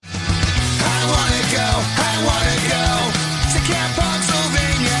go, I wanna go to Camp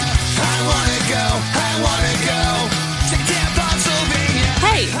Pennsylvania. I wanna go, I wanna go to Camp Pennsylvania.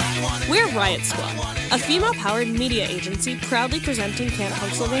 Hey, we're Riot Squad, a female-powered media agency proudly presenting Camp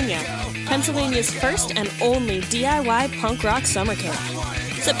Pennsylvania, Pennsylvania's first and only DIY punk rock summer camp.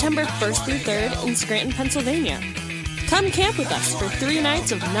 September 1st through 3rd in Scranton, Pennsylvania. Come camp with us for 3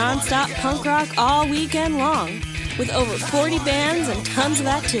 nights of non-stop punk rock all weekend long, with over 40 bands and tons of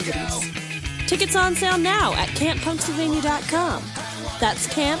activities. Tickets on sale now at camppunksylvania.com. That's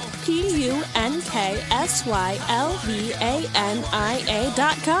camp,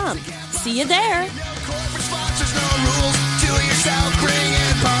 PUNKSYLVANIA.com. See you there. Corporate sponsors, no rules. Do it yourself,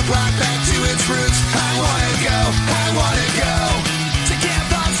 bringing punk rock back to its roots. I wanna go to Camp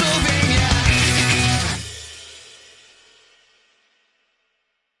Pennsylvania.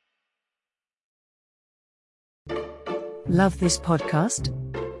 Love this podcast?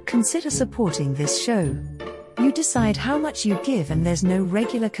 Consider supporting this show. You decide how much you give and there's no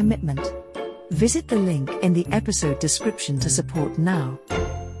regular commitment. Visit the link in the episode description to support now.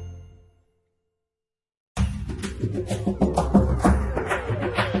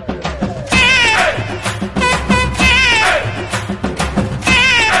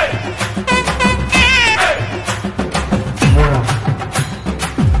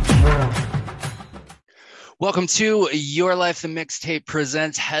 Welcome to Your Life the Mixtape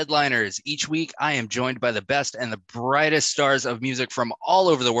presents Headliners. Each week, I am joined by the best and the brightest stars of music from all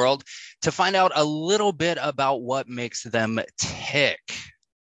over the world to find out a little bit about what makes them tick.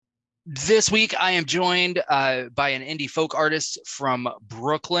 This week, I am joined by an indie folk artist from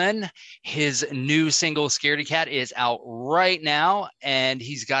Brooklyn. His new single, Scaredy Cat, is out right now, and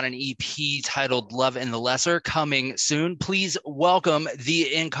he's got an EP titled Love and the Lesser coming soon. Please welcome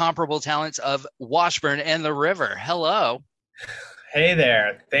the incomparable talents of Washburn and the River. Hello. Hey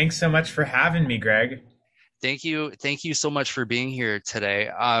there. Thanks so much for having me, Greg. Thank you. Thank you so much for being here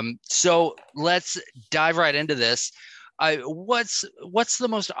today. So let's dive right into this. What's the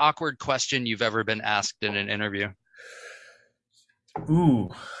most awkward question you've ever been asked in an interview? Ooh,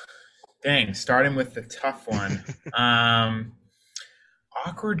 dang, starting with the tough one.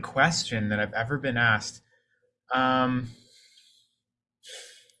 Awkward question that I've ever been asked.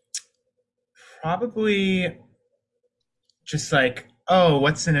 Probably just like, oh,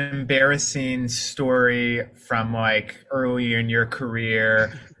 what's an embarrassing story from like early in your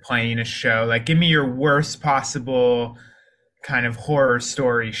career playing a show? Like, give me your worst possible kind of horror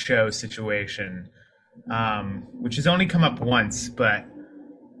story show situation, which has only come up once, but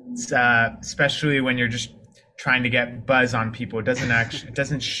it's, especially when you're just trying to get buzz on people, it doesn't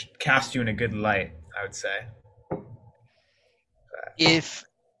cast you in a good light, I would say. If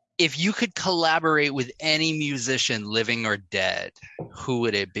you could collaborate with any musician, living or dead, who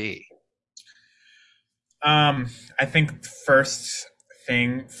would it be? I think firstly,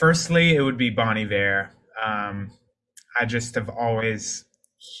 it would be Bon Iver. I just have always,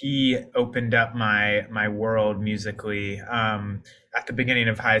 he opened up my world musically at the beginning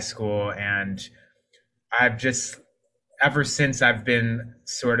of high school, and I've just, ever since, I've been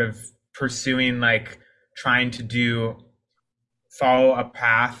sort of pursuing, like, trying to follow a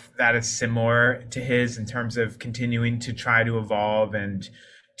path that is similar to his in terms of continuing to try to evolve and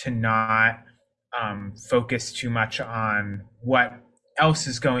to not focus too much on what else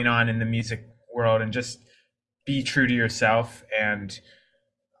is going on in the music world and just be true to yourself. And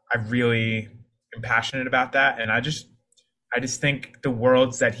I really am passionate about that. And I just think the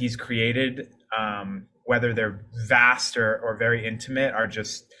worlds that he's created, whether they're vast or very intimate, are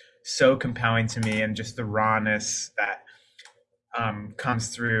just so compelling to me, and just the rawness that comes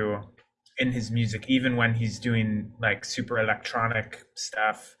through in his music, even when he's doing like super electronic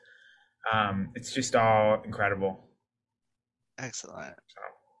stuff. It's just all incredible. Excellent.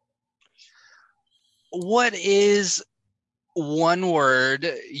 What is one word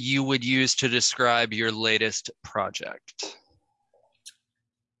you would use to describe your latest project?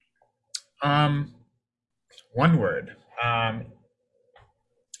 One word. I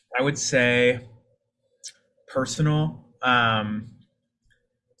would say personal.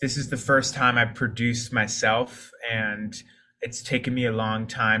 This is the first time I've produced myself, and it's taken me a long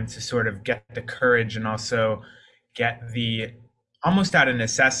time to sort of get the courage and also get the, almost out of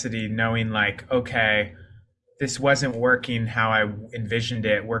necessity, knowing like, okay, this wasn't working how I envisioned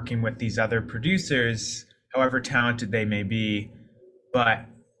it, working with these other producers, however talented they may be. But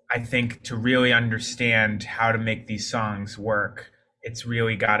I think to really understand how to make these songs work, it's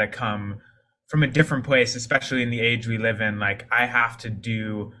really got to come from a different place, especially in the age we live in. Like, I have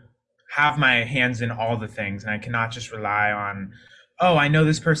to have my hands in all the things, and I cannot just rely on, oh, I know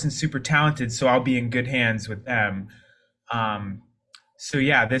this person's super talented, so I'll be in good hands with them. Um, so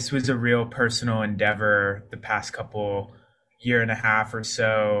yeah, this was a real personal endeavor the past couple year and a half or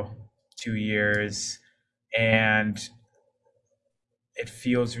so, 2 years, and it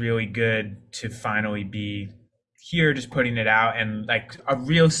feels really good to finally be here, just putting it out and like a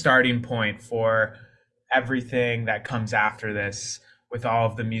real starting point for everything that comes after this with all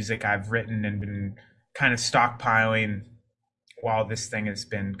of the music I've written and been kind of stockpiling while this thing has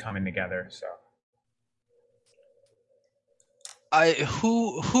been coming together. So,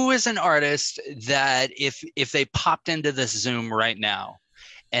 Who is an artist that if they popped into this Zoom right now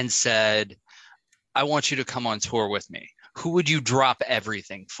and said, "I want you to come on tour with me," who would you drop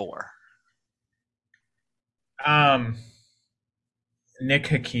everything for? um, Nick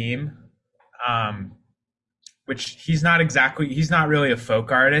Hakim, um, which he's not really a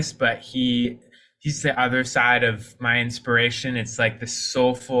folk artist, but he's the other side of my inspiration. It's like the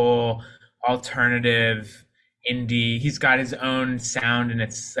soulful alternative indie. He's got his own sound and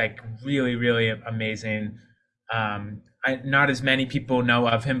it's like really, really amazing. Not as many people know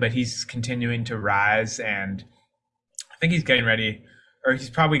of him, but he's continuing to rise, and I think he's getting ready, or he's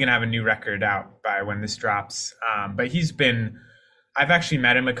probably going to have a new record out by when this drops. But I've actually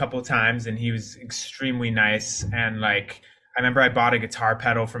met him a couple of times, and he was extremely nice. And like, I remember I bought a guitar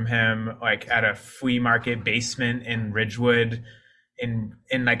pedal from him, like at a flea market basement in Ridgewood, in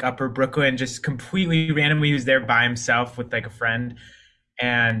like Upper Brooklyn, just completely randomly. He was there by himself with like a friend,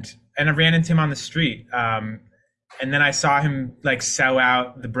 and I ran into him on the street. And then I saw him like sell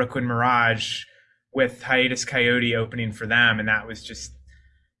out the Brooklyn Mirage with Hiatus Coyote opening for them, and that was just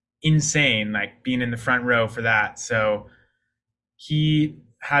insane. Like being in the front row for that. So he's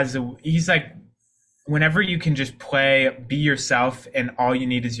like, whenever you can just play, be yourself, and all you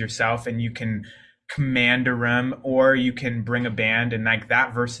need is yourself, and you can command a room or you can bring a band, and like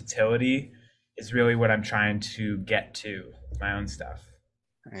that versatility is really what I'm trying to get to with my own stuff.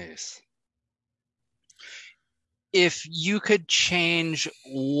 Nice. If you could change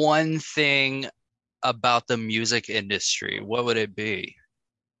one thing about the music industry, what would it be?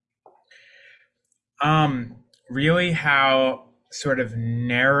 Really how sort of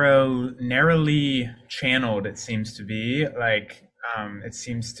narrowly channeled it seems to be. Like, it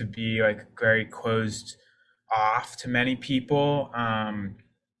seems to be like very closed off to many people,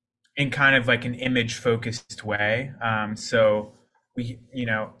 in kind of like an image focused way. So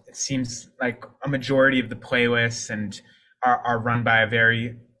it seems like a majority of the playlists and are run by a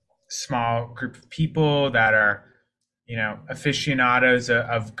very small group of people that are aficionados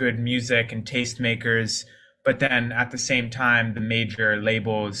of good music and tastemakers. But then at the same time, the major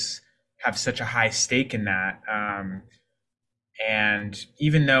labels have such a high stake in that. And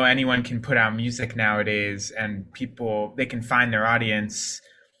even though anyone can put out music nowadays and people, they can find their audience,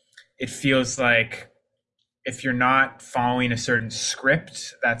 it feels like if you're not following a certain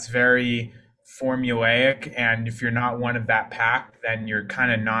script that's very formulaic, and if you're not one of that pack, then you're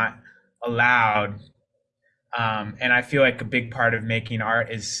kind of not allowed. And I feel like a big part of making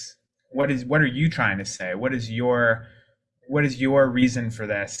art is what are you trying to say? What is your reason for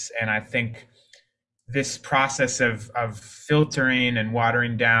this? And I think this process of filtering and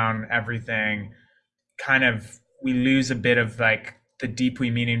watering down everything, kind of, we lose a bit of like the deeply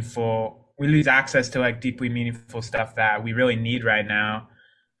meaningful, we lose access to like deeply meaningful stuff that we really need right now.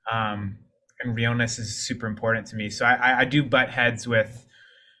 Um, and realness is super important to me. So I do butt heads with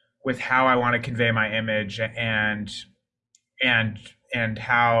how I want to convey my image, and and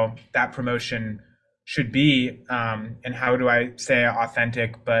how that promotion should be, and how do I stay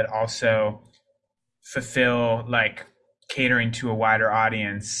authentic but also fulfill like catering to a wider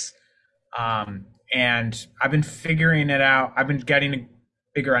audience. And I've been figuring it out. I've been getting a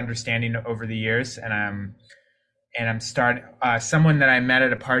bigger understanding over the years, and I'm starting. Someone that I met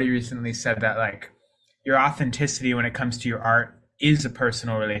at a party recently said that like your authenticity when it comes to your art is a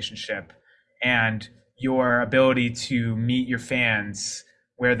personal relationship, and your ability to meet your fans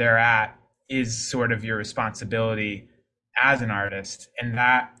where they're at is sort of your responsibility as an artist. And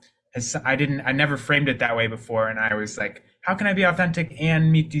that has, I never framed it that way before, and I was like, how can I be authentic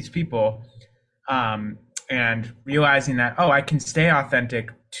and meet these people? And realizing that, oh, I can stay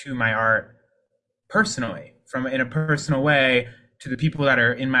authentic to my art personally, from in a personal way, to the people that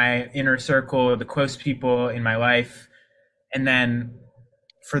are in my inner circle, the close people in my life. And then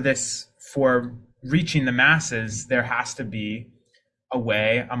for reaching the masses, there has to be a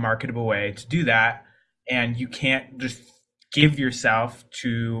marketable way to do that. And you can't just give yourself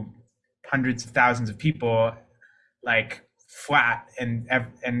to hundreds of thousands of people like flat, and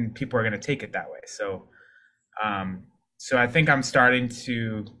people are going to take it that way. So, So I think I'm starting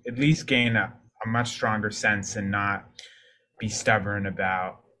to at least gain a much stronger sense and not be stubborn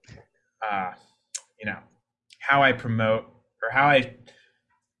about, uh, you know, how I promote or how I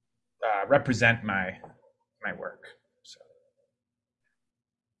represent my work. So,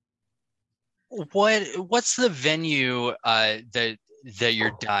 What's the venue that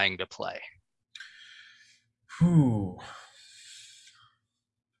you're dying to play? whew,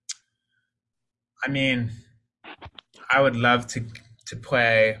 I mean, I would love to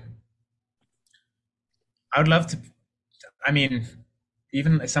play. I would love to. I mean,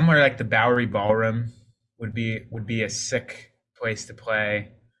 even somewhere like the Bowery Ballroom would be a sick place to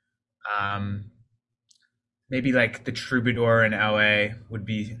play. Um, Maybe like the Troubadour in LA would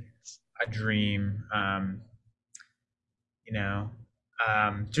be a dream. You know,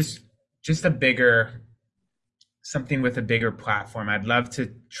 just a bigger something with a bigger platform. I'd love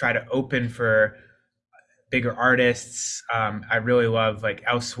to try to open for bigger artists. I really love like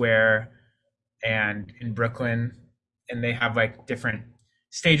Elsewhere and in Brooklyn, and they have like different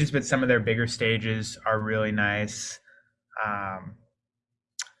stages, but some of their bigger stages are really nice. Um,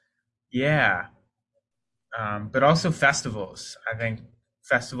 yeah, but also festivals. I think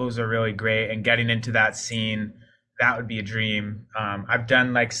festivals are really great, and getting into that scene, that would be a dream. I've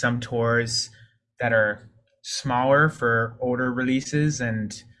done like some tours that are smaller for older releases,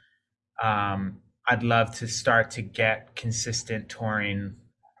 and I'd love to start to get consistent touring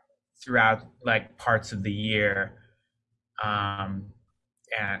throughout like parts of the year. Um,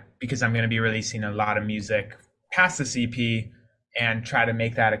 and because I'm going to be releasing a lot of music past the CP and try to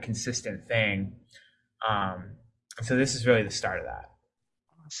make that a consistent thing. Um, so this is really the start of that.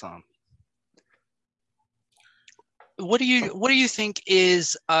 Awesome. What do you think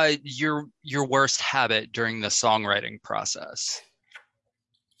is your worst habit during the songwriting process?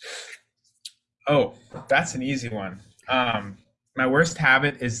 Oh, that's an easy one. My worst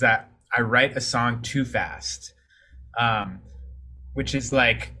habit is that I write a song too fast, um, which is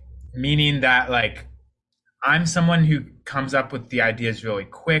like meaning that like I'm someone who comes up with the ideas really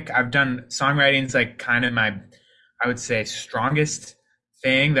quick. I've done songwriting's like kind of my, I would say, strongest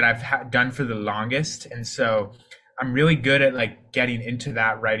thing that I've done for the longest, and so I'm really good at like getting into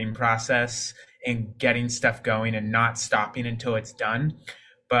that writing process and getting stuff going and not stopping until it's done.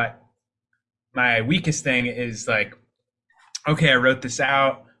 But my weakest thing is like, okay, I wrote this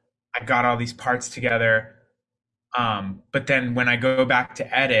out, I got all these parts together, but then when I go back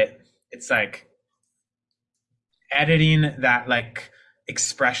to edit, it's like editing that like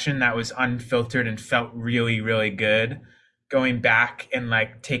expression that was unfiltered and felt really really good, going back and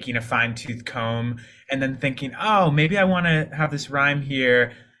like taking a fine-tooth comb and then thinking, oh, maybe I want to have this rhyme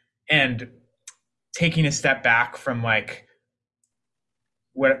here, and taking a step back from like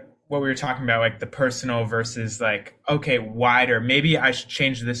what we were talking about, like the personal versus like, okay, wider, maybe I should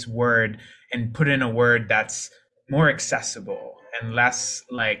change this word and put in a word that's more accessible and less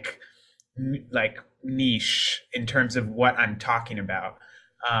like niche in terms of what I'm talking about.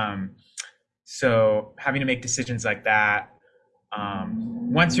 Um, so having to make decisions like that,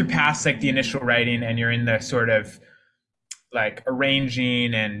 once you're past like the initial writing and you're in the sort of like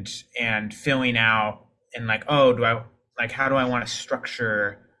arranging and filling out and like, oh, do I like how do I want to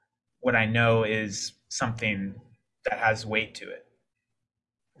structure what I know is something that has weight to it.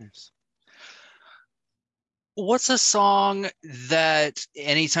 Nice. What's a song that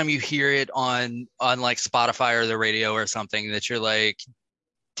anytime you hear it on like Spotify or the radio or something that you're like,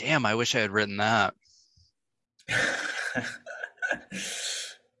 damn, I wish I had written that.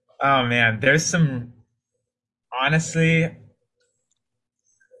 Oh man, there's some, honestly,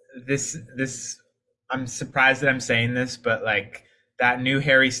 this I'm surprised that I'm saying this, but like that new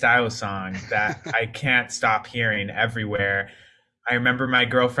Harry Styles song that I can't stop hearing everywhere. I remember my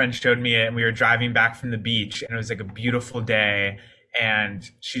girlfriend showed me it and we were driving back from the beach and it was like a beautiful day, and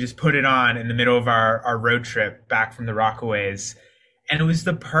she just put it on in the middle of our road trip back from the Rockaways, and it was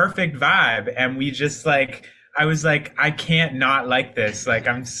the perfect vibe, and we just like, I was like, I can't not like this, like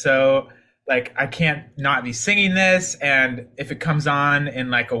I'm so like I can't not be singing this, and if it comes on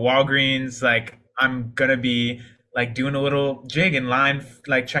in like a Walgreens, like I'm gonna be like doing a little jig in line,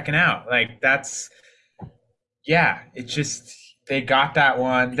 like checking out, like that's, yeah, it just, they got that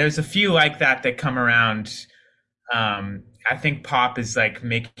one. There's a few like that that come around. I think pop is like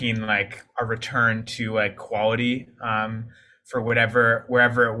making like a return to like quality, for whatever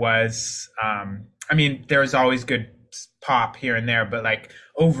wherever it was. I mean, there's always good pop here and there, but like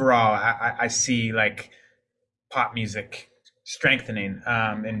overall, I see like pop music strengthening,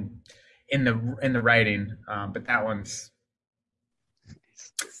 in the writing. But that one's,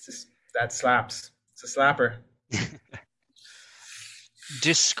 it's just, that slaps. It's a slapper.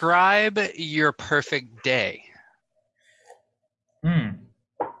 Describe your perfect day. Hmm.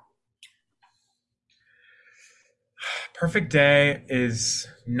 Perfect day is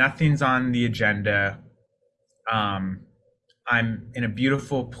nothing's on the agenda. Um, I'm in a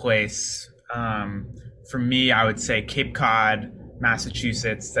beautiful place. For me, I would say Cape Cod,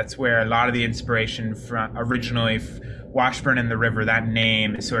 Massachusetts. That's where a lot of the inspiration from originally Washburn and the river, that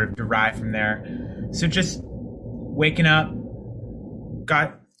name is sort of derived from there. So just waking up,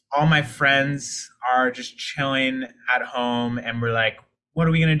 got all my friends are just chilling at home, and we're like, what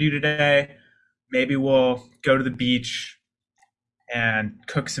are we going to do today? Maybe we'll go to the beach and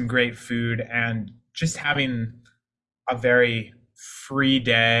cook some great food and just having a very free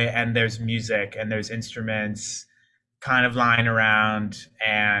day, and there's music and there's instruments kind of lying around,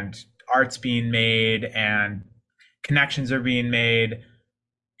 and art's being made and connections are being made,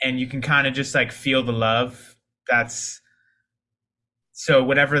 and you can kind of just like feel the love. That's so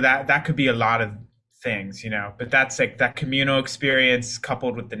whatever that could be a lot of things, but that's like that communal experience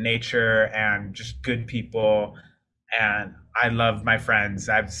coupled with the nature and just good people. And I love my friends.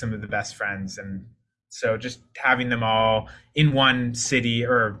 I have some of the best friends, and so just having them all in one city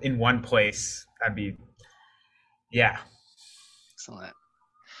or in one place, that'd be, yeah. Excellent.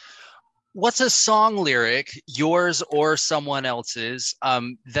 What's a song lyric, yours or someone else's,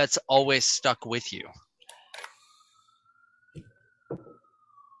 that's always stuck with you?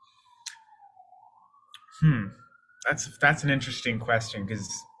 That's an interesting question because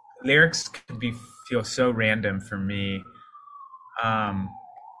lyrics can be feel so random for me. Um,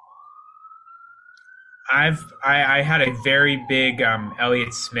 I had a very big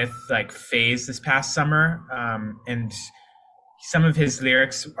Elliott Smith like phase this past summer, and some of his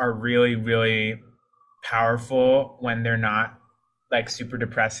lyrics are really really powerful when they're not like super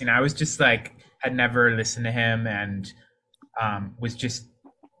depressing. I was just like had never listened to him, and was just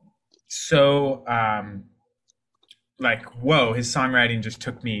so like whoa, his songwriting just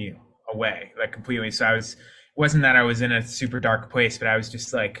took me away like completely. So I was wasn't that I was in a super dark place, but I was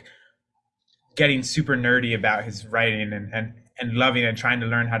just like getting super nerdy about his writing and loving it, trying to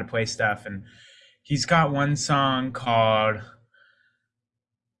learn how to play stuff. And he's got one song called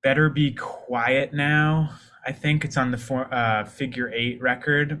Better Be Quiet Now. I think it's on the Figure 8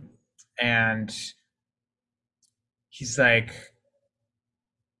 record. And he's like,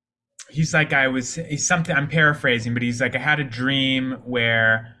 he's something, I'm paraphrasing, but he's like, I had a dream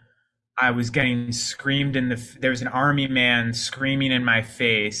where I was getting screamed there was an army man screaming in my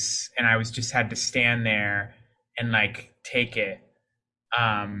face, and I was just had to stand there and like take it.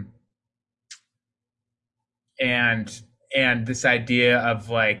 Um, and this idea of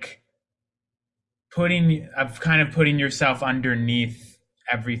like kind of putting yourself underneath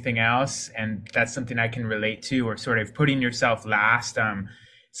everything else, and that's something I can relate to, or sort of putting yourself last.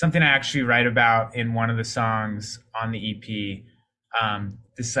 Something I actually write about in one of the songs on the EP.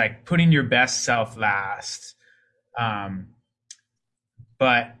 This like putting your best self last,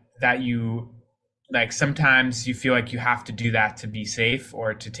 but that you like sometimes you feel like you have to do that to be safe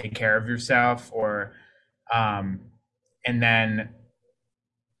or to take care of yourself, or and then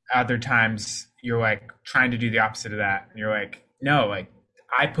other times you're like trying to do the opposite of that, and you're like, no, like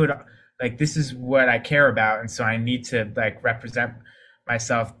I put like this is what I care about, and so I need to like represent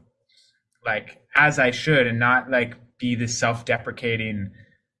myself like as I should, and not like be this self-deprecating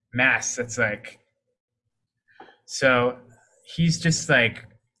mess that's like. So he's just like,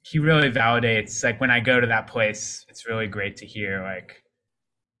 he really validates, like when I go to that place, it's really great to hear like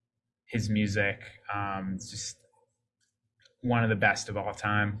his music. It's just one of the best of all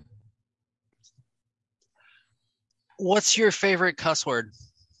time. What's your favorite cuss word?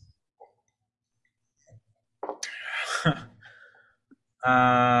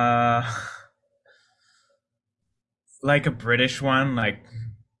 Like a British one, like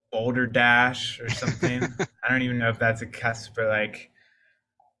Boulder Dash or something. I don't even know if that's a cuss, but like,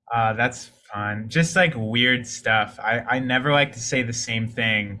 that's fun. Just like weird stuff. I never like to say the same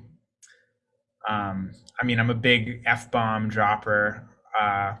thing. I mean, I'm a big F-bomb dropper.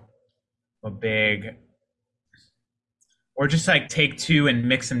 A big, or just like take two and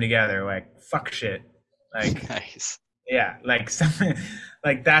mix them together, like fuck shit. Like, Nice. yeah, like something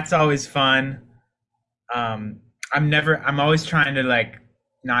like that's always fun. I'm always trying to like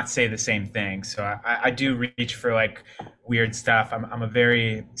not say the same thing. So I do reach for like weird stuff. I'm a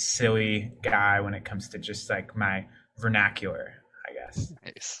very silly guy when it comes to just like my vernacular, I guess.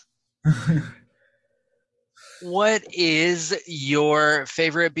 Nice. What is your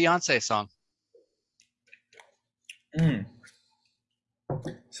favorite Beyonce song? Mm.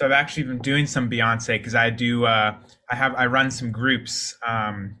 So I've actually been doing some Beyonce because I run some groups,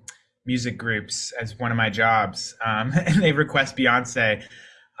 music groups as one of my jobs, and they request Beyonce,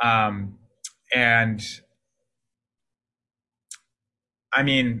 um, and I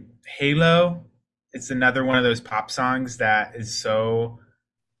mean Halo. It's another one of those pop songs that is so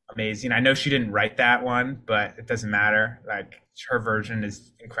amazing. I know she didn't write that one, but it doesn't matter. Like her version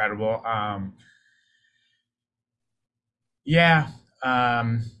is incredible. Yeah.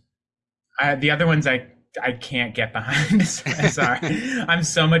 Um, the other ones I can't get behind. Sorry, I'm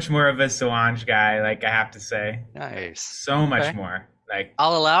so much more of a Solange guy. Like I have to say, Nice. so much Okay. more. Like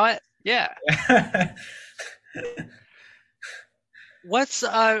I'll allow it. Yeah. What's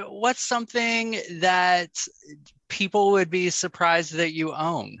something that people would be surprised that you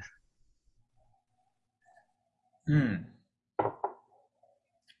own? hmm.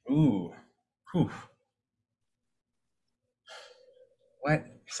 Ooh. Whew. What?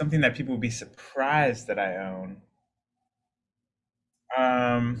 Something that people would be surprised that I own.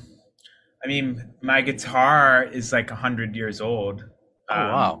 Um, I mean, my guitar is like 100 years old. Oh,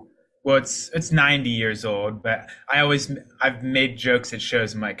 wow. Well, it's 90 years old, but I've made jokes at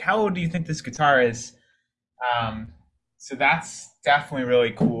shows. I'm like, how old do you think this guitar is? So that's definitely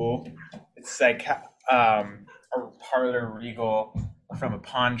really cool. It's like a Parlor Regal from a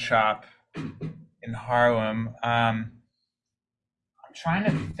pawn shop in Harlem. I'm trying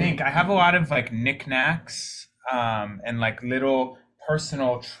to think. I have a lot of like knickknacks and like little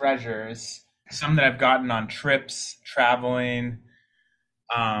personal treasures. Some that I've gotten on trips, traveling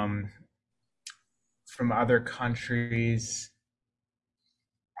um, from other countries.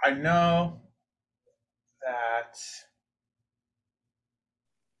 I know that.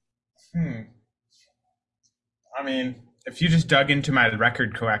 Hmm. I mean, if you just dug into my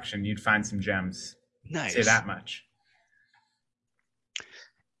record collection, you'd find some gems. I'd say Nice. that much.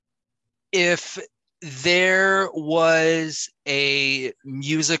 If there was a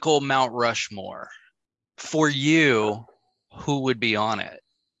musical Mount Rushmore for you, who would be on it?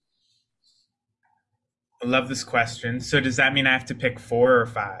 I love this question. So does that mean I have to pick four or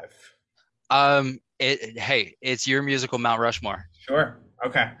five? Hey, it's your musical Mount Rushmore. Sure.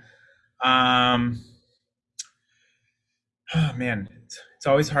 Okay. Um, oh man, it's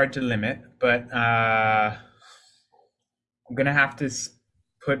always hard to limit, but I'm gonna have to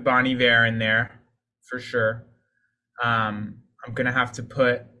put Bonnie Iver in there for sure. I'm gonna have to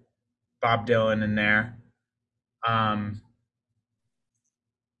put Bob Dylan in there. Um,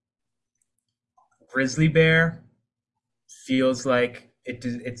 Grizzly Bear feels like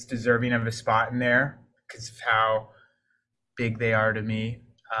it's deserving of a spot in there because of how big they are to me.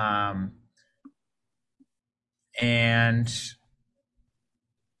 Um, and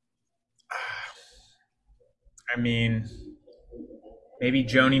I mean, maybe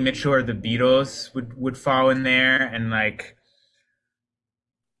Joni Mitchell or the Beatles would fall in there, and like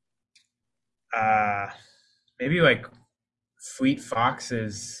uh, maybe like Fleet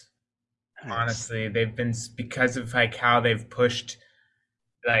Foxes. Nice. Honestly, they've been because of like how they've pushed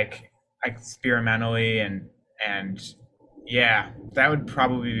like experimentally and yeah, that would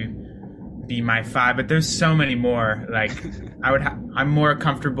probably be my five. But there's so many more. Like I'm more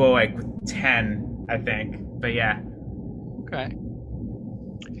comfortable like with 10, I think. But yeah. Okay.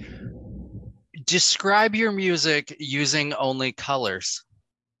 Describe your music using only colors.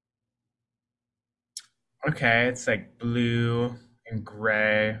 Okay, it's like blue and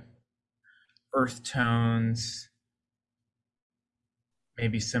gray, earth tones,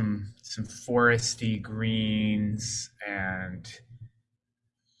 maybe some foresty greens, and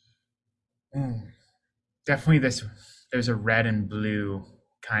mm, definitely this. There's a red and blue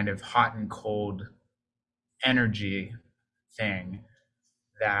kind of hot and cold energy thing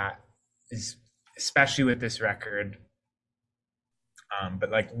that is especially with this record. But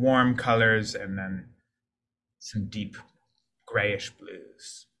like warm colors and then some deep grayish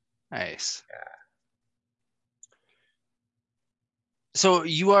blues. Nice. Yeah. So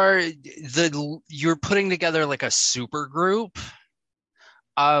you're putting together like a super group.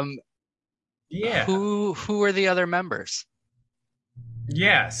 Um, Yeah. who are the other members?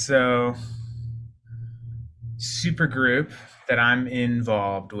 Yeah. So super group that I'm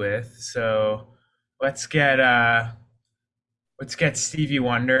involved with. So let's get uh let's get Stevie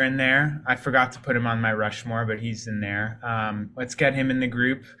Wonder in there. I forgot to put him on my Rushmore, but he's in there. Let's get him in the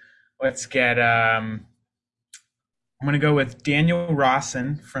group. Let's get I'm gonna go with Daniel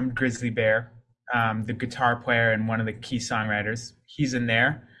Rawson from Grizzly Bear, the guitar player and one of the key songwriters. He's in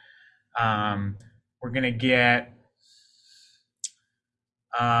there. We're gonna get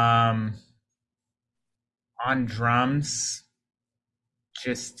um, on drums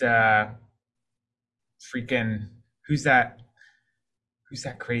just freaking who's that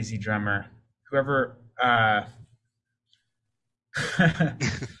crazy drummer? Whoever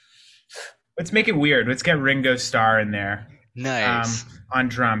let's make it weird. Let's get Ringo Starr in there Nice. on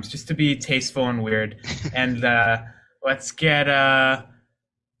drums, just to be tasteful and weird. And let's get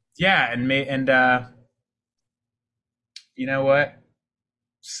yeah, and you know what?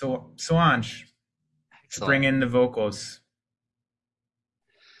 So Solange to bring Excellent. in the vocals.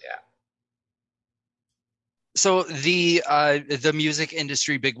 Yeah. So the music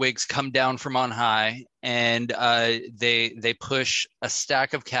industry bigwigs come down from on high, and they push a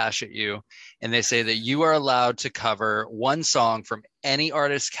stack of cash at you, and they say that you are allowed to cover one song from any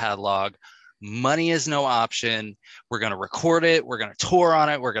artist's catalog. Money is no option. We're gonna record it. We're gonna tour on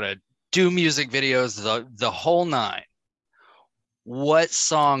it. We're gonna do music videos, the whole nine. What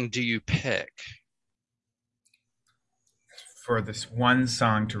song do you pick? For this one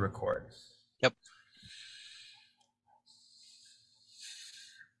song to record. Yep.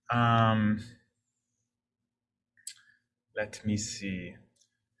 Um, let me see.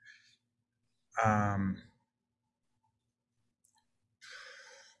 Um,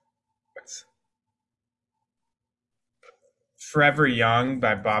 what's Forever Young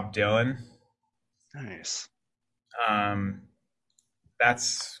by Bob Dylan. Nice. Um, that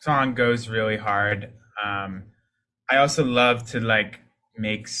song goes really hard. Um, I also love to like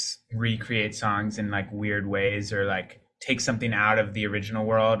recreate songs in like weird ways, or like take something out of the original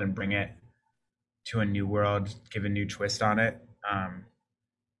world and bring it to a new world, give a new twist on it.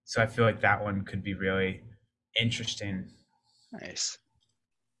 So I feel like that one could be really interesting. Nice.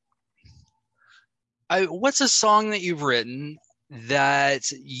 What's a song that you've written that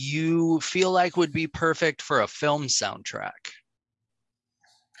you feel like would be perfect for a film soundtrack?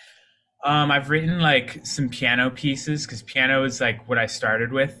 I've written like some piano pieces because piano is like what I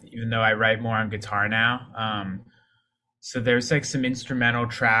started with, even though I write more on guitar now. So there's like some instrumental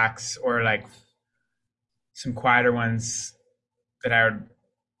tracks or like some quieter ones that I would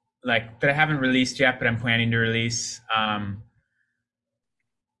like that I haven't released yet, but I'm planning to release.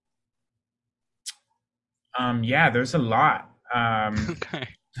 Yeah, there's a lot. Okay.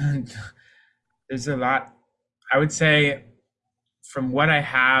 There's a lot. I would say from what I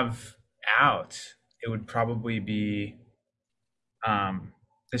have out, it would probably be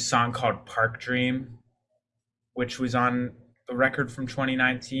this song called Park Dream, which was on the record from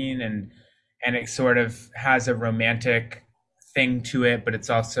 2019, and it sort of has a romantic thing to it, but it's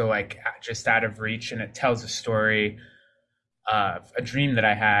also like just out of reach, and it tells a story of a dream that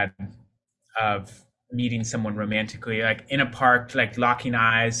I had of meeting someone romantically, like in a park, like locking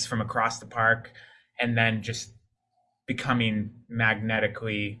eyes from across the park, and then just becoming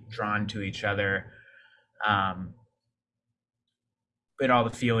magnetically drawn to each other. Um, but all the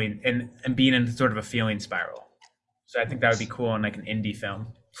feeling and being in sort of a feeling spiral. So I think that would be Nice. cool in like an indie film.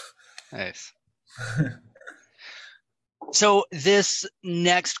 Nice. So this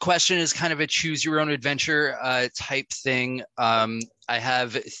next question is kind of a choose your own adventure type thing. I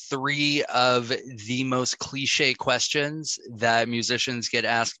have three of the most cliche questions that musicians get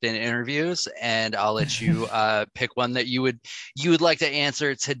asked in interviews, and I'll let you pick one that you would like to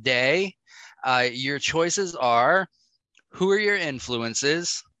answer today. Your choices are: who are your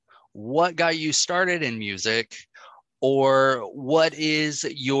influences? What got you started in music? Or what is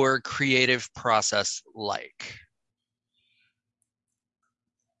your creative process like?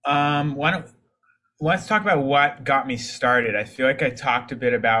 Why don't let's talk about what got me started. I feel like I talked a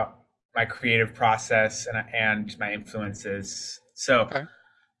bit about my creative process and my influences. Okay.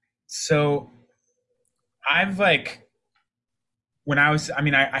 So I've like when I was, I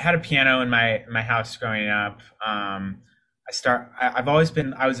mean, I had a piano in my house growing up. I've always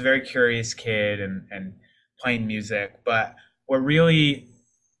been, I was a very curious kid and playing music, but what really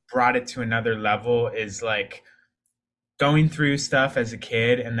brought it to another level is like going through stuff as a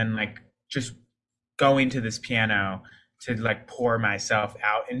kid and then like just going to this piano to like pour myself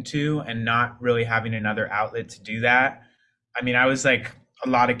out into and not really having another outlet to do that. I mean, I was like a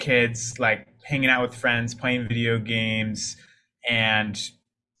lot of kids, like hanging out with friends, playing video games, and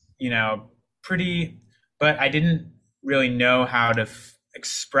you know, pretty. But I didn't really know how to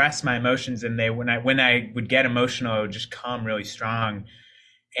express my emotions, and they when I would get emotional, it would just come really strong.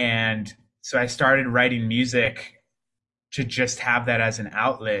 And so I started writing music to just have that as an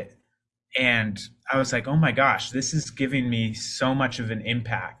outlet. And I was like, oh my gosh, this is giving me so much of an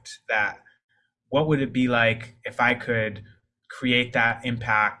impact that what would it be like if I could create that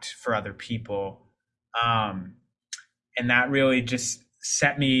impact for other people? Um, and that really just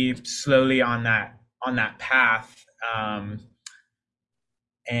set me slowly on that path. Um,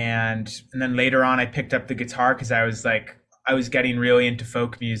 And then later on I picked up the guitar because I was getting really into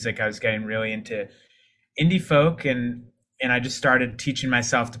folk music. I was getting really into indie folk, and I just started teaching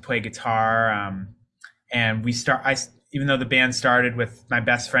myself to play guitar. And even though the band started with my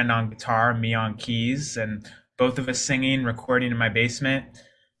best friend on guitar, me on keys, and both of us singing, recording in my basement,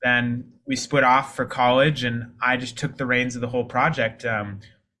 then we split off for college, and I just took the reins of the whole project.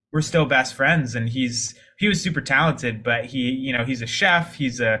 We're still best friends, and he was super talented, but he's a chef,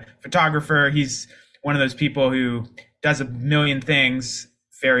 he's a photographer, he's one of those people who does a million things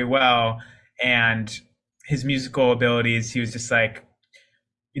very well, and his musical abilities, he was just like,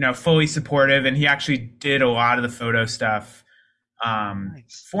 fully supportive, and he actually did a lot of the photo stuff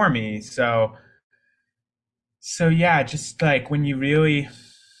Nice. for me. So yeah, just like when you really,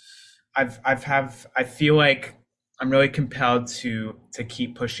 I feel like I'm really compelled to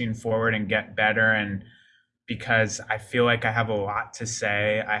keep pushing forward and get better, and because I feel like I have a lot to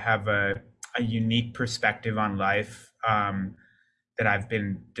say. I have a unique perspective on life that I've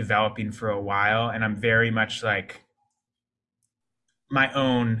been developing for a while, and I'm very much like my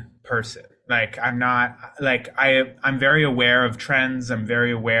own person. Like I'm not like I'm very aware of trends. I'm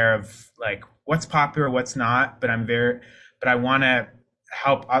very aware of like what's popular, what's not, but I want to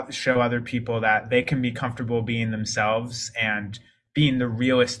help show other people that they can be comfortable being themselves and being the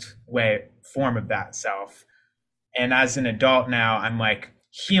realest way form of that self. And as an adult now, I'm like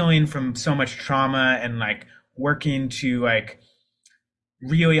healing from so much trauma and like working to like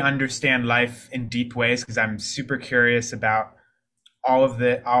really understand life in deep ways because I'm super curious about all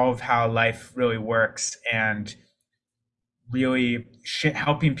of how life really works, and really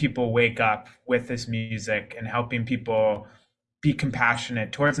helping people wake up with this music and helping people be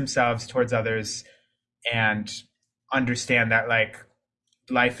compassionate towards themselves, towards others, and understand that like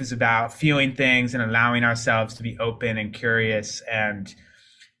life is about feeling things and allowing ourselves to be open and curious, and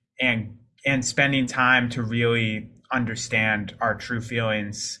and spending time to really understand our true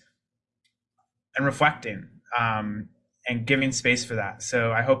feelings and reflecting, and giving space for that.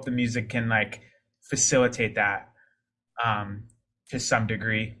 So I hope the music can like facilitate that to some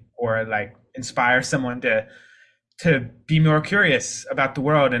degree, or like inspire someone to be more curious about the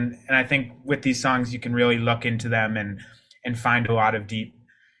world. And I think with these songs you can really look into them and find a lot of deep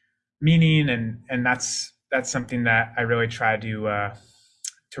meaning, and that's something that I really try to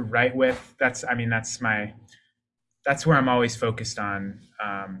write with. That's where I'm always focused on,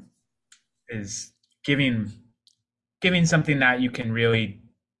 is giving something that you can really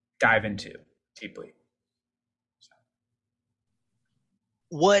dive into deeply.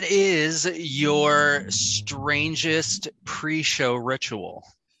 What is your strangest pre-show ritual?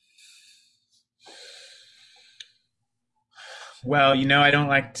 Well, I don't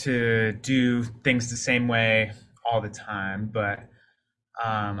like to do things the same way all the time, but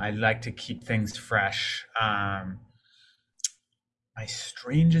I like to keep things fresh. My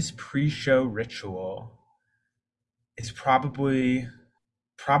strangest pre-show ritual is probably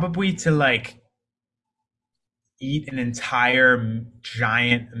to like eat an entire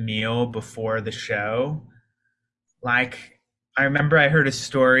giant meal before the show. Like I remember I heard a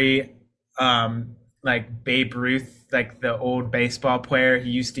story, like Babe Ruth, like the old baseball player, he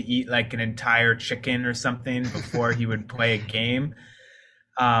used to eat like an entire chicken or something before he would play a game.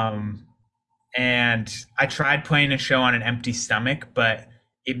 Um, and I tried playing a show on an empty stomach, but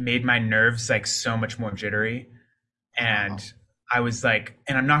it made my nerves like so much more jittery. Oh, And I was like,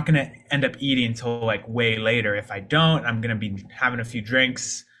 and I'm not gonna end up eating until like way later. If I don't, I'm gonna be having a few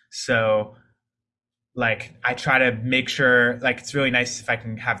drinks. So like I try to make sure like it's really nice if I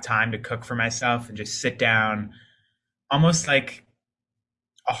can have time to cook for myself and just sit down, almost like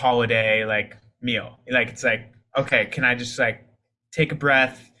a holiday like meal. Like it's like, okay, can I just like take a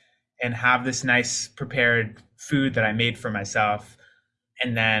breath and have this nice prepared food that I made for myself,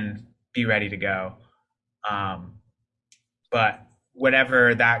 and then be ready to go. Um, but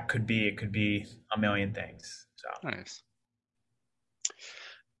whatever that could be, it could be a million things. So nice.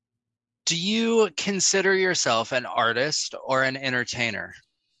 Do you consider yourself an artist or an entertainer?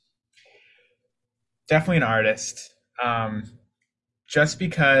 definitely an artist. Just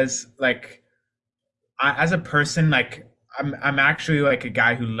because like as a person, like I'm actually like a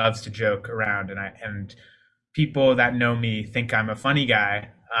guy who loves to joke around, and people that know me think I'm a funny guy.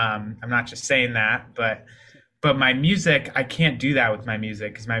 I'm not just saying that, but my music, I can't do that with my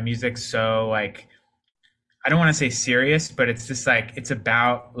music because my music's so like, I don't want to say serious, but it's just like it's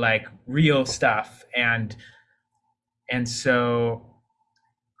about like real stuff, and so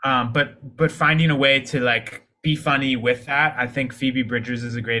but finding a way to like be funny with that. I think Phoebe Bridgers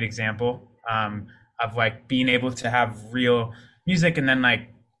is a great example, of like being able to have real music and then like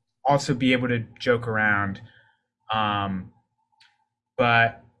also be able to joke around. Um,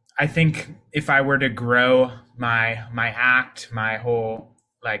 but I think if I were to grow my act, my whole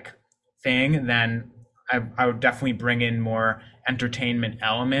like thing, then I would definitely bring in more entertainment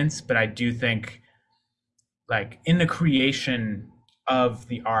elements. But I do think like in the creation of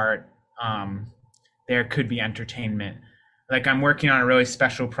the art, um, there could be entertainment. Like I'm working on a really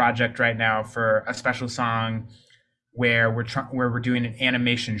special project right now for a special song where we're doing an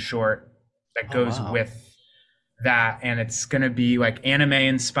animation short that Oh, goes wow. with that, and it's gonna be like anime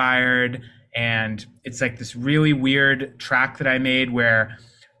inspired, and it's like this really weird track that I made where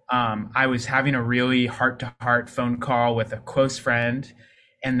I was having a really heart to heart phone call with a close friend,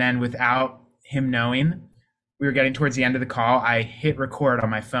 and then without him knowing, we were getting towards the end of the call. I hit record on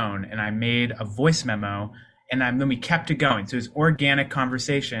my phone and I made a voice memo, and then we kept it going. So it was organic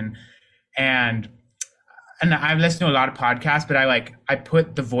conversation, and I've listened to a lot of podcasts, but I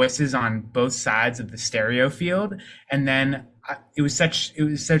put the voices on both sides of the stereo field, and then it was such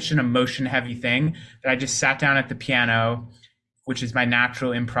an emotion heavy thing that I just sat down at the piano, which is my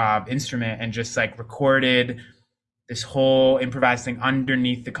natural improv instrument, and just like recorded this whole improvised thing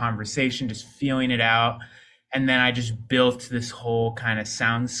underneath the conversation, just feeling it out, and then I just built this whole kind of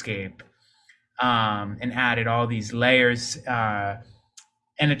soundscape, and added all these layers.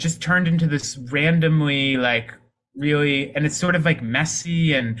 And it just turned into this randomly like really, and it's sort of like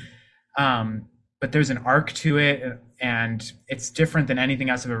messy and but there's an arc to it, and it's different than anything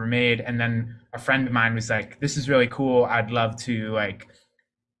else I've ever made. And then a friend of mine was like, this is really cool, I'd love to like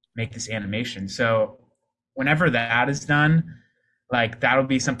make this animation. So whenever that is done, like that'll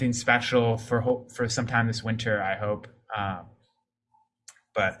be something special for sometime this winter, I hope.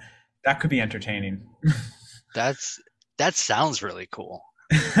 But that could be entertaining. That's that sounds really cool.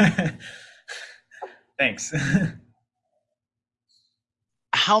 Thanks.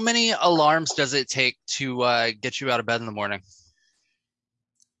 How many alarms does it take to get you out of bed in the morning?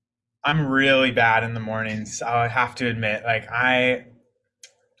 I'm really bad in the mornings. I have to admit, like I'm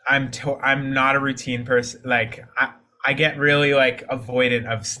not a routine person. Like I get really like avoidant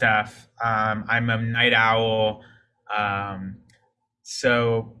of stuff. I'm a night owl. Um,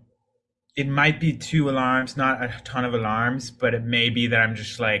 so it might be two alarms, not a ton of alarms, but it may be that I'm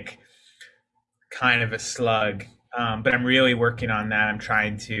just like kind of a slug. But I'm really working on that. I'm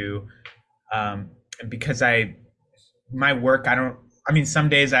trying to, and because my work, I mean, some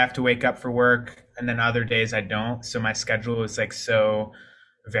days I have to wake up for work and then other days I don't. So my schedule is like so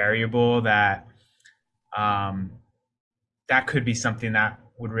variable that, um, that could be something that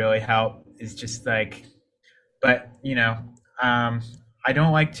would really help is just like, but um, I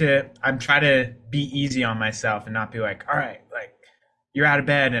don't like to, I'm trying to be easy on myself and not be like, all right, like you're out of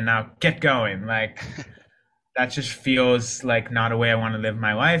bed and now get going. Like that just feels like not a way I want to live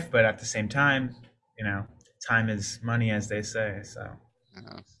my life. But at the same time, you know, time is money, as they say. So,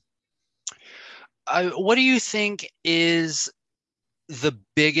 Uh, what do you think is the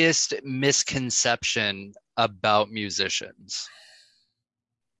biggest misconception about musicians?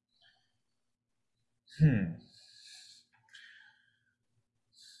 hmm.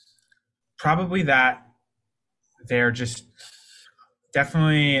 Probably that they're just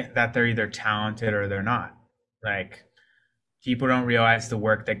definitely that they're either talented or they're not. Like people don't realize the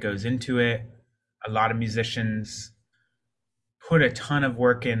work that goes into it. A lot of musicians put a ton of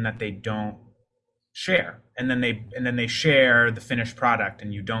work in that they don't share, and then they share the finished product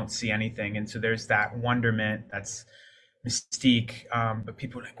and you don't see anything, and so there's that wonderment, that's mystique, but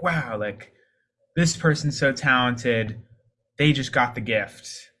people are like, wow, like this person's so talented, they just got the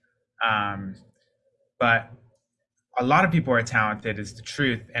gift. um, but a lot of people are talented is the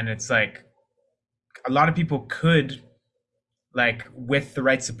truth, and it's like a lot of people could, like with the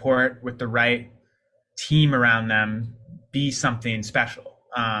right support, with the right team around them, be something special,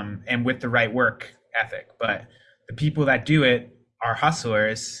 and with the right work ethic. But the people that do it are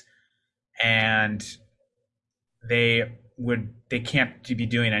hustlers, and they can't be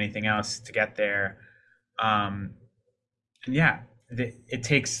doing anything else to get there. Um, and yeah, it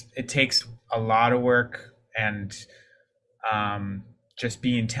takes a lot of work, and just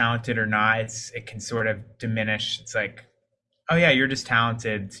being talented or not, it can sort of diminish. It's like, oh yeah, you're just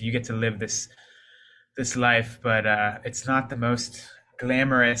talented, so you get to live this life, but it's not the most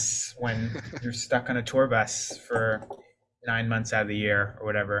glamorous when you're stuck on a tour bus for 9 months out of the year or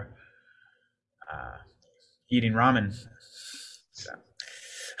whatever, uh, eating ramen. So,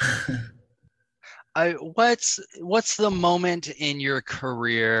 What's the moment in your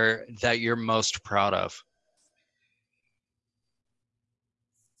career that you're most proud of?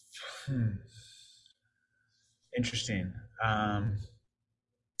 hmm, interesting. Um,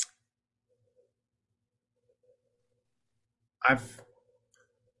 I've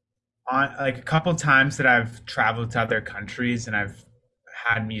on like a couple times that I've traveled to other countries and I've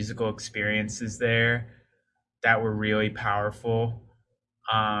had musical experiences there that were really powerful.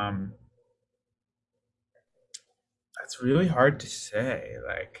 Um, that's really hard to say.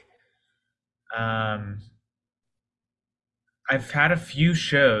 Um, I've had a few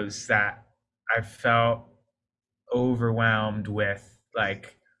shows that I felt overwhelmed with,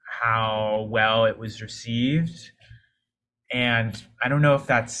 like how well it was received. And I don't know if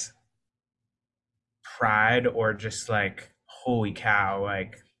that's pride or just like, holy cow,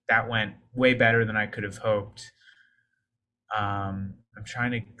 like that went way better than I could have hoped. I'm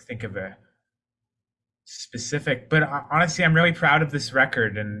trying to think of a specific, but honestly, I'm really proud of this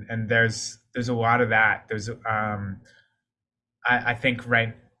record, and there's a lot of that. I think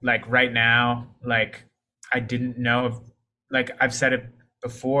right now, like I didn't know if, like I've said it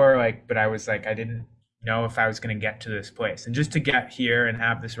before, like, but I was like, I didn't know if I was going to get to this place, and just to get here and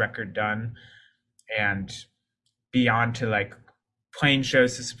have this record done and be on to like playing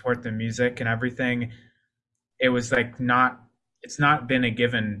shows to support the music and everything, it was like not, it's not been a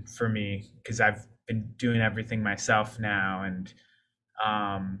given for me because I've been doing everything myself now.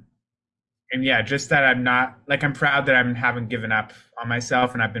 Um and yeah, just that I'm not like, I'm proud that I haven't given up on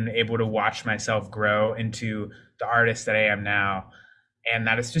myself and I've been able to watch myself grow into the artist that I am now, and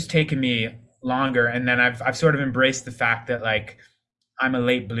that it's just taken me longer. And then I've sort of embraced the fact that like I'm a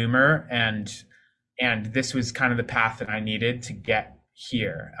late bloomer, and this was kind of the path that I needed to get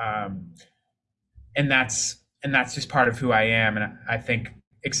here. And that's just part of who I am. And I think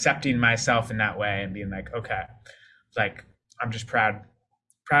accepting myself in that way and being like, okay, like I'm just proud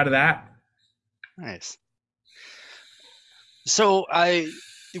of that. Nice. So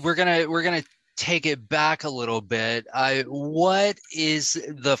we're gonna take it back a little bit. What is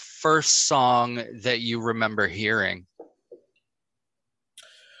the first song that you remember hearing?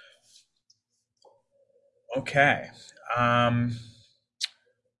 Okay. Um,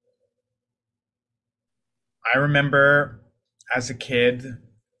 I remember as a kid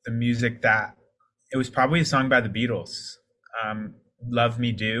the music that it was probably a song by the Beatles. Love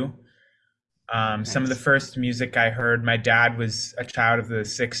Me Do. Some of the Nice. first music I heard, my dad was a child of the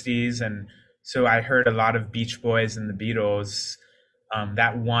 60s, and so I heard a lot of Beach Boys and the Beatles.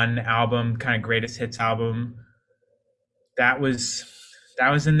 That one album, kind of greatest hits album, that was that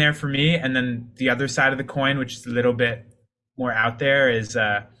was in there for me. And then the other side of the coin, which is a little bit more out there, is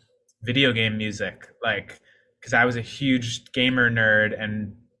video game music. Like, because I was a huge gamer nerd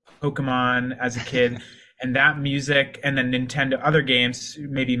and Pokemon as a kid, and that music, and then Nintendo other games,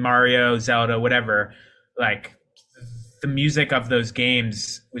 maybe Mario, Zelda, whatever. Like the music of those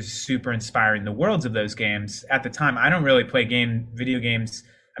games was super inspiring. The worlds of those games at the time. I don't really play video games.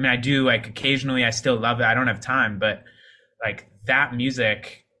 I mean, I do like occasionally. I still love it. I don't have time, but like that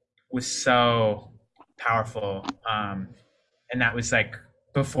music was so powerful. And that was like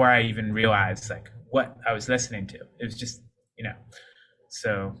before I even realized like what I was listening to. It was just, you know,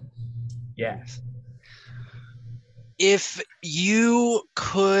 so yeah. Nice. If you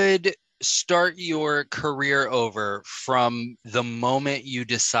could start your career over from the moment you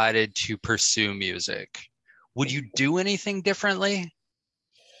decided to pursue music, would you do anything differently?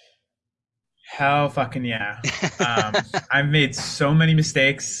 Hell fucking yeah. I've made so many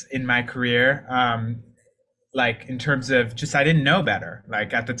mistakes in my career. Like in terms of just, I didn't know better.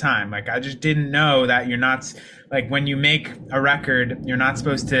 Like at the time, like I just didn't know that you're not, like when you make a record, you're not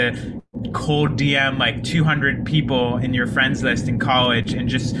supposed to cold DM like 200 people in your friends list in college and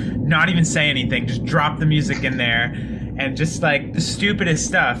just not even say anything, just drop the music in there and just like the stupidest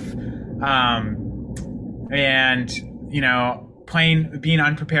stuff. And being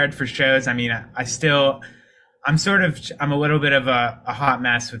unprepared for shows. I mean, I'm a little bit of a hot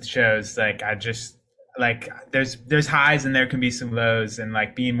mess with shows. Like I just, like there's highs and there can be some lows, and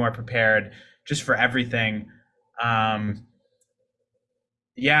like being more prepared just for everything. Um,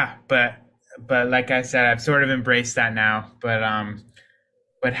 yeah, but like I said, I've sort of embraced that now. But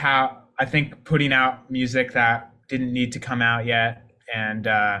how I think putting out music that didn't need to come out yet, and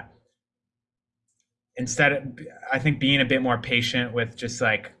instead of, I think being a bit more patient with just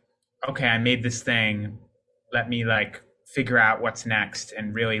like, okay, I made this thing, let me like figure out what's next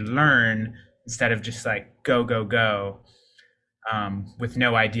and really learn instead of just like go go go, with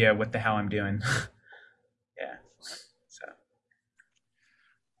no idea what the hell I'm doing. Yeah. So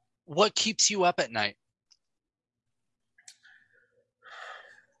What keeps you up at night?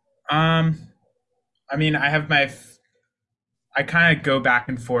 um I mean, I kind of go back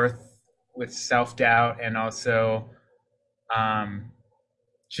and forth with self doubt and also Um,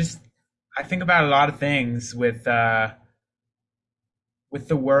 just I think about a lot of things with the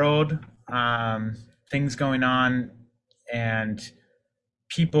world, things going on, and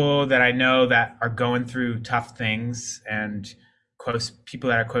people that I know that are going through tough things, and close people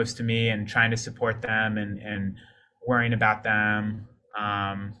that are close to me, and trying to support them and worrying about them.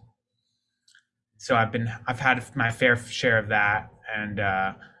 So I've had my fair share of that, and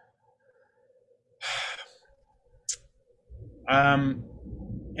um,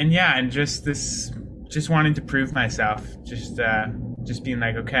 and yeah, and just wanting to prove myself, just being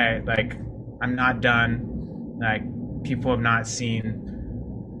like, okay, like I'm not done. Like people have not seen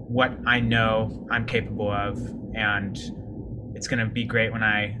what I know I'm capable of, and it's gonna be great when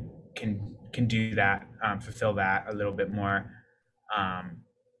I can do that, fulfill that a little bit more. Um,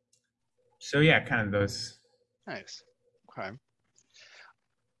 so yeah, kind of those. Nice. Okay.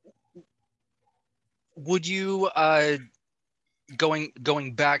 Would you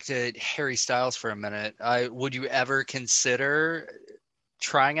going back to Harry Styles for a minute, would you ever consider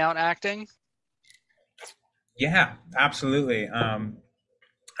trying out acting? Yeah, absolutely.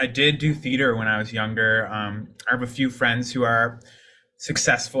 I did do theater when I was younger. I have a few friends who are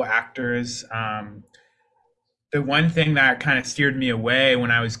successful actors. The one thing that kind of steered me away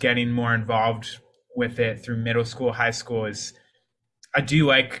when I was getting more involved with it through middle school, high school is I do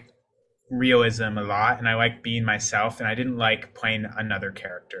like realism a lot, and I like being myself, and I didn't like playing another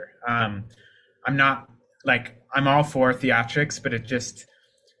character. I'm not like I'm all for theatrics, but it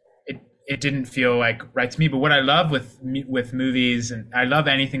didn't feel like right to me. But what I love with movies, and I love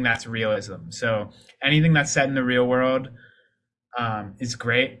anything that's realism. So anything that's set in the real world is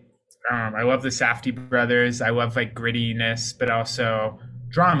great. I love the Safdie brothers. I love like grittiness, but also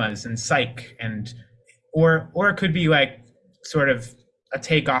dramas and psych, and or it could be like sort of a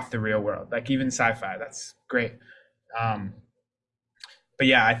take off the real world, like even sci-fi. That's great. Um, but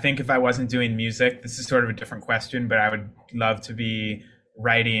yeah, I think if I wasn't doing music, this is sort of a different question, but I would love to be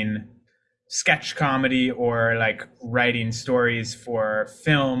writing sketch comedy or like writing stories for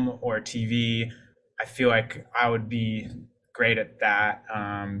film or TV. I feel like I would be great at that.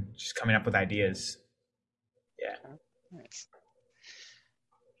 Just coming up with ideas. Yeah. Nice.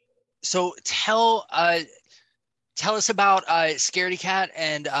 So tell us about Scaredy Cat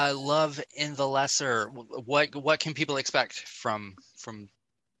and Love in the Lesser. What can people expect from?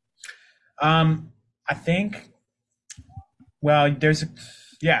 I think, well,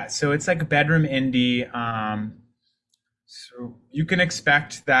 yeah, so it's like a bedroom indie. So you can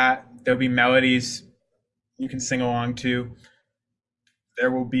expect that there'll be melodies you can sing along to.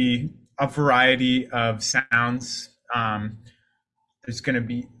 There will be a variety of sounds. There's going to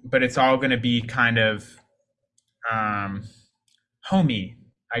be, but it's all going to be kind of um, homey,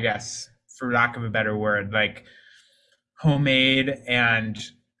 I guess, for lack of a better word, like homemade and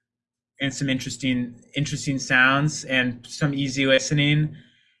some interesting sounds and some easy listening,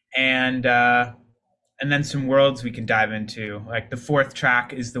 and and then some worlds we can dive into. Like the fourth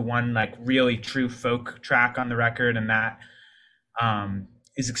track is the one like really true folk track on the record, and that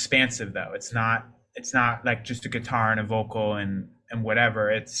is expansive though. It's not like just a guitar and a vocal and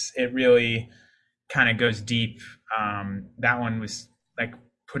whatever. It really kind of goes deep. That one was like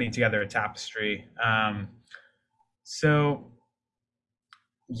putting together a tapestry. So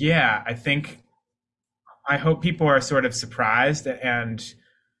yeah, I hope people are sort of surprised, and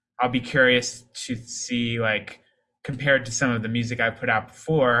I'll be curious to see, like, compared to some of the music I put out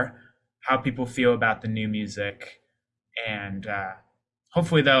before, how people feel about the new music, and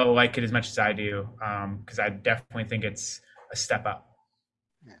hopefully they'll like it as much as I do, because I definitely think it's a step up.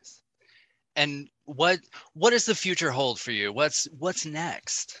 Yes. And what does the future hold for you? What's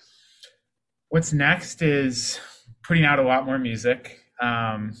next? What's next is putting out a lot more music,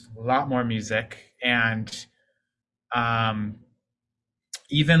 and um,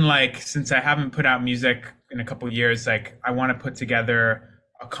 even like since I haven't put out music in a couple of years, like I want to put together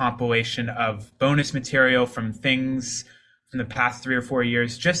a compilation of bonus material from things from the past 3 or 4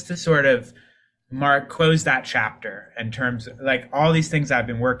 years, just to sort of close that chapter in terms of like all these things I've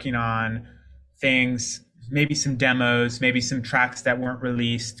been working on, things, maybe some demos, maybe some tracks that weren't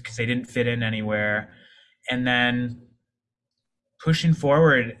released because they didn't fit in anywhere, and then pushing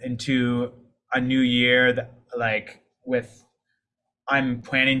forward into a new year that like with I'm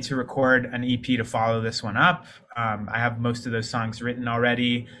planning to record an EP to follow this one up. I have most of those songs written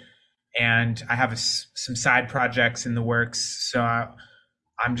already, and I have some side projects in the works. So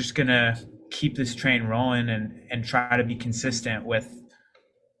I'm just gonna keep this train rolling and try to be consistent with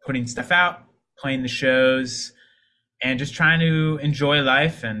putting stuff out, playing the shows, and just trying to enjoy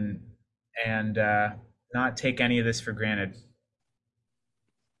life and not take any of this for granted.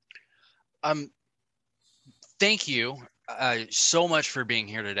 Thank you so much for being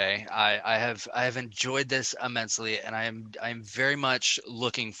here today. I have enjoyed this immensely, and I'm very much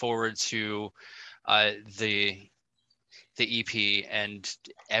looking forward to the EP and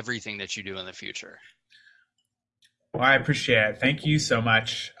everything that you do in the future. Well, I appreciate it. Thank you so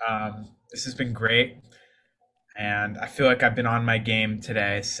much. This has been great, and I feel like I've been on my game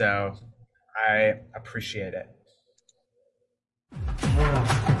today, so I appreciate it.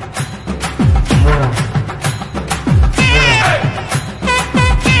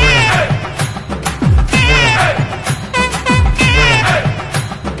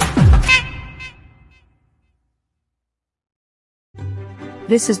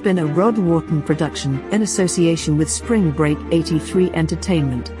 This has been a Rod Wharton production in association with Spring Break 83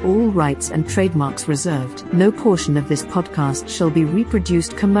 Entertainment. All rights and trademarks reserved. No portion of this podcast shall be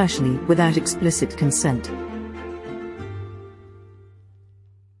reproduced commercially without explicit consent.